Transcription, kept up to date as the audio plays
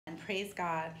praise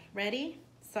God. Ready?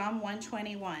 Psalm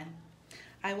 121.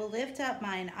 I will lift up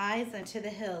mine eyes unto the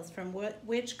hills, from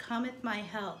which cometh my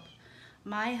help.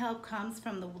 My help comes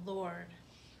from the Lord.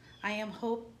 I am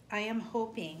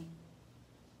hoping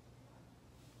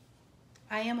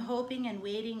and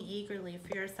waiting eagerly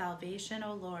for your salvation,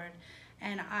 O Lord,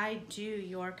 and I do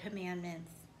your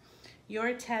commandments.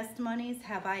 Your testimonies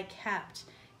have I kept,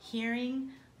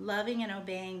 hearing, loving, and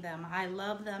obeying them. I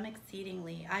love them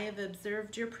exceedingly. I have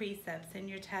observed your precepts and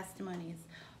your testimonies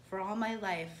for all my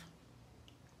life.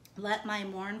 Let my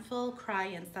mournful cry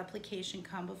and supplication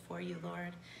come before you,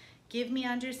 Lord. Give me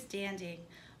understanding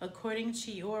according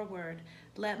to your word.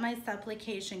 Let my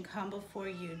supplication come before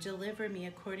you. Deliver me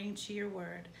according to your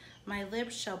word. My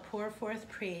lips shall pour forth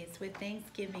praise with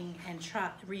thanksgiving and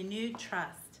renewed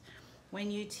trust. When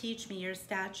you teach me your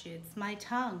statutes, my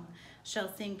tongue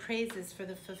shall sing praises for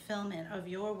the fulfillment of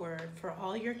your word, for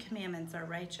all your commandments are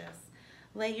righteous.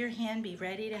 Let your hand be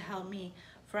ready to help me,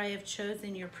 for I have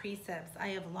chosen your precepts. I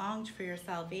have longed for your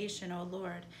salvation, O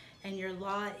Lord, and your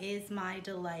law is my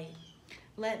delight.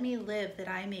 Let me live that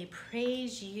I may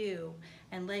praise you,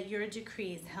 and let your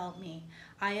decrees help me.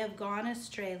 I have gone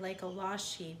astray like a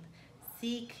lost sheep.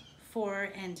 Seek for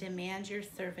and demand your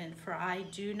servant, for I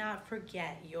do not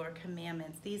forget your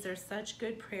commandments. These are such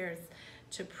good prayers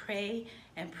to pray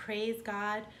and praise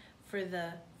God for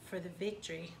the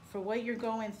victory, for what you're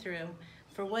going through,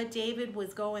 for what David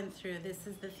was going through. This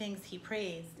is the things he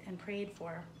praised and prayed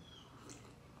for.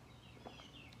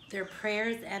 Their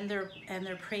prayers and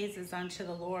their praises unto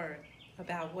the Lord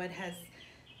about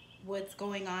what's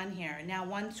going on here. Now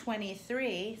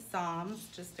 123 Psalms,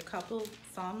 just a couple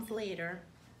Psalms later,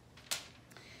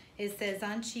 it says,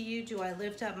 unto you do I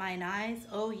lift up mine eyes,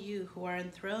 O you who are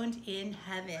enthroned in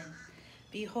heaven.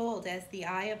 Behold, as the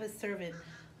eye of a servant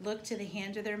look to the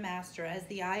hand of their master, as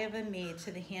the eye of a maid to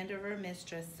the hand of her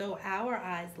mistress, so our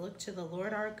eyes look to the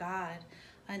Lord our God,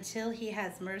 until he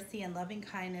has mercy and loving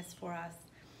kindness for us.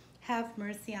 Have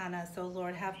mercy on us, O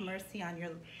Lord, have mercy on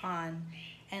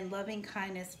and loving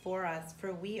kindness for us,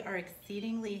 for we are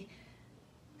exceedingly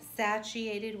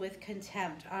satiated with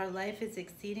contempt. Our life is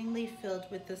exceedingly filled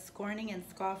with the scorning and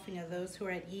scoffing of those who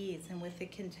are at ease, and with the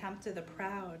contempt of the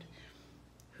proud,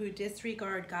 who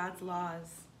disregard God's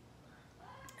laws.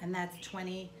 And that's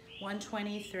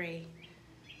 123.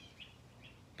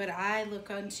 But I look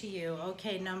unto you.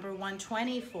 Okay, number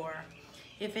 124.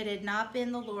 If it had not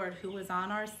been the Lord who was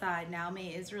on our side, now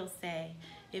may Israel say,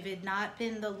 if it had not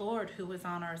been the Lord who was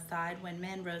on our side when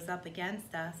men rose up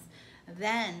against us,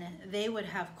 then they would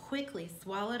have quickly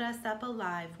swallowed us up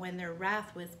alive when their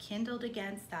wrath was kindled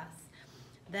against us.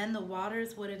 Then the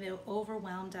waters would have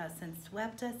overwhelmed us and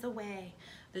swept us away.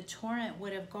 The torrent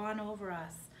would have gone over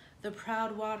us. The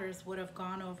proud waters would have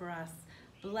gone over us.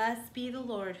 Blessed be the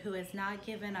Lord who has not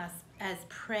given us as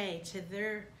prey to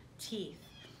their teeth.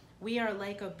 We are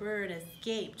like a bird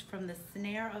escaped from the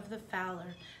snare of the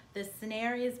fowler. The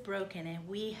snare is broken and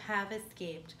we have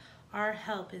escaped. Our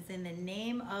help is in the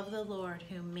name of the Lord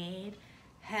who made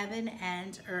heaven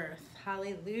and earth.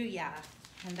 Hallelujah.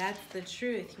 And that's the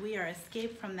truth. We are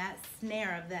escaped from that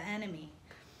snare of the enemy.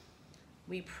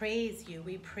 We praise you.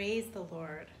 We praise the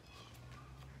Lord.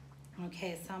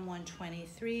 Okay, Psalm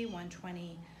 123,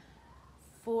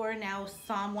 124. Now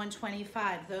Psalm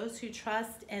 125. Those who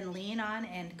trust and lean on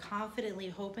and confidently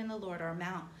hope in the Lord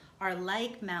are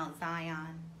like Mount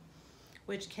Zion,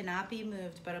 which cannot be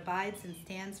moved, but abides and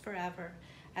stands forever.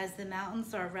 As the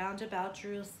mountains are round about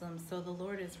Jerusalem, so the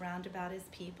Lord is round about his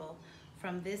people,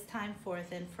 from this time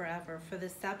forth and forever. For the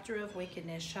scepter of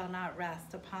wickedness shall not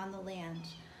rest upon the land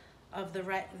of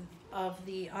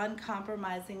the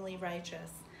uncompromisingly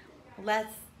righteous.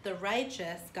 Lest the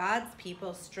righteous, God's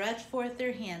people, stretch forth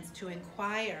their hands to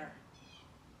inquire.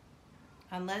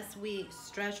 Unless we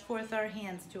stretch forth our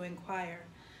hands to inquire.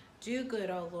 Do good,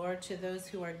 O Lord, to those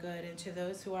who are good, and to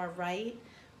those who are right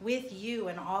with you,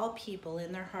 and all people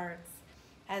in their hearts.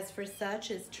 As for such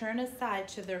as turn aside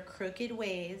to their crooked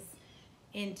ways,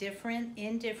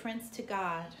 indifference to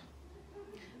God,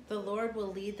 the Lord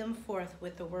will lead them forth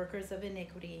with the workers of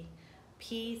iniquity.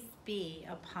 Peace be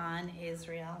upon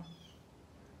Israel.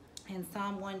 In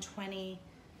Psalm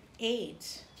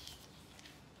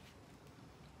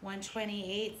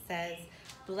 128 says,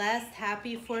 blessed,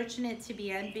 happy, fortunate, to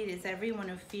be envied is everyone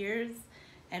who fears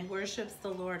and worships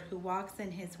the Lord, who walks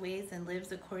in his ways and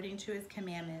lives according to his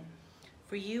commandment.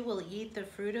 For you will eat the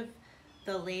fruit of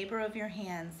the labor of your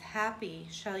hands. Happy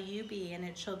shall you be, and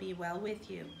it shall be well with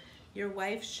you. Your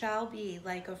wife shall be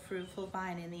like a fruitful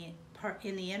vine in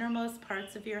the innermost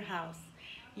parts of your house.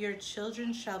 Your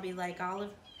children shall be like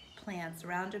olive plants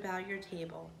round about your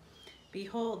table.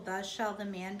 Behold, thus shall the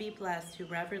man be blessed who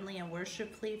reverently and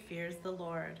worshipfully fears the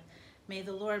Lord. May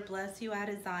the Lord bless you out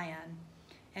of Zion,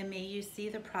 and may you see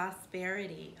the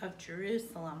prosperity of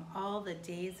Jerusalem all the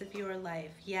days of your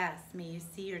life. Yes, may you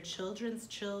see your children's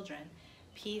children.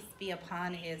 Peace be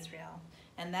upon Israel.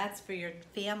 And that's for your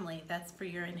family. That's for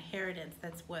your inheritance.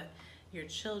 That's what your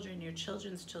children, your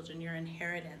children's children, your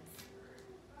inheritance.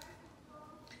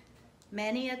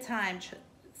 Many a time,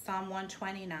 Psalm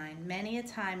 129, many a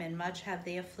time and much have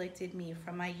they afflicted me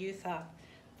from my youth up.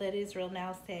 Let Israel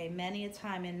now say, many a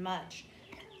time and much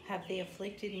have they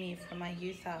afflicted me from my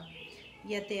youth up.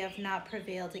 Yet they have not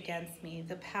prevailed against me.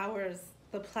 The plowers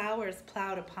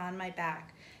plowed upon my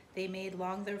back. They made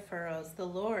long their furrows. The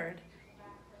Lord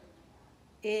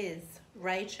is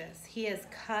righteous. He has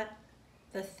cut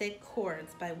the thick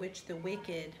cords by which the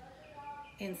wicked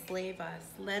enslave us.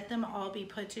 Let them all be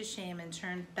put to shame and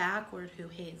turn backward who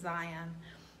hate Zion.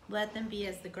 Let them be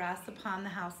as the grass upon the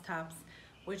housetops,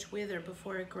 which wither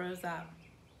before it grows up,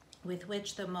 with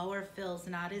which the mower fills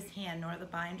not his hand, nor the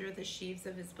binder the sheaves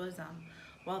of his bosom.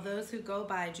 While those who go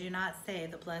by do not say,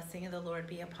 the blessing of the Lord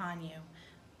be upon you.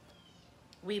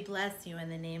 We bless you in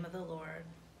the name of the Lord.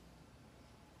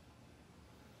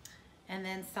 And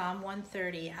then Psalm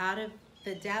 130, out of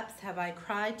the depths have I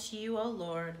cried to you, O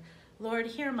Lord. Lord,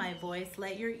 hear my voice.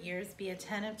 Let your ears be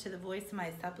attentive to the voice of my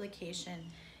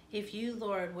supplication. If you,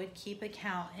 Lord, would keep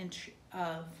account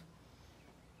of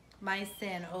my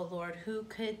sin, O Lord, who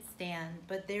could stand?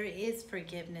 But there is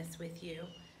forgiveness with you,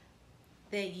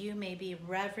 that you may be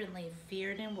reverently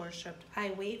feared and worshipped.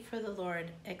 I wait for the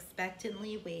Lord,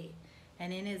 expectantly wait,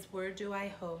 and in his word do I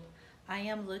hope. I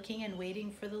am looking and waiting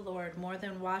for the Lord, more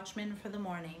than watchmen for the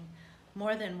morning.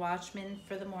 More than watchmen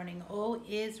for the morning. O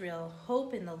Israel,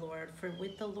 hope in the Lord, for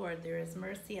with the Lord there is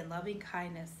mercy and loving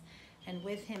kindness, and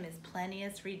with him is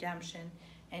plenteous redemption,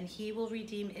 and he will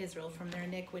redeem Israel from their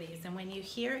iniquities. And when you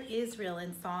hear Israel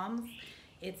in Psalms,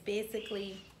 it's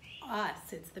basically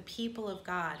us. It's the people of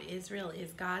God. Israel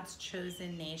is God's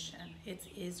chosen nation. It's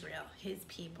Israel, his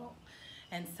people.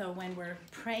 And so when we're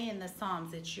praying the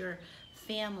Psalms, it's your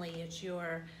family, it's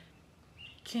your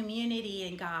community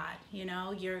in God. You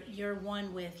know, you're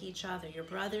one with each other. You're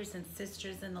brothers and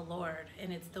sisters in the Lord.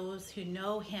 And it's those who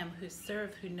know him, who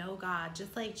serve, who know God.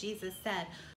 Just like Jesus said,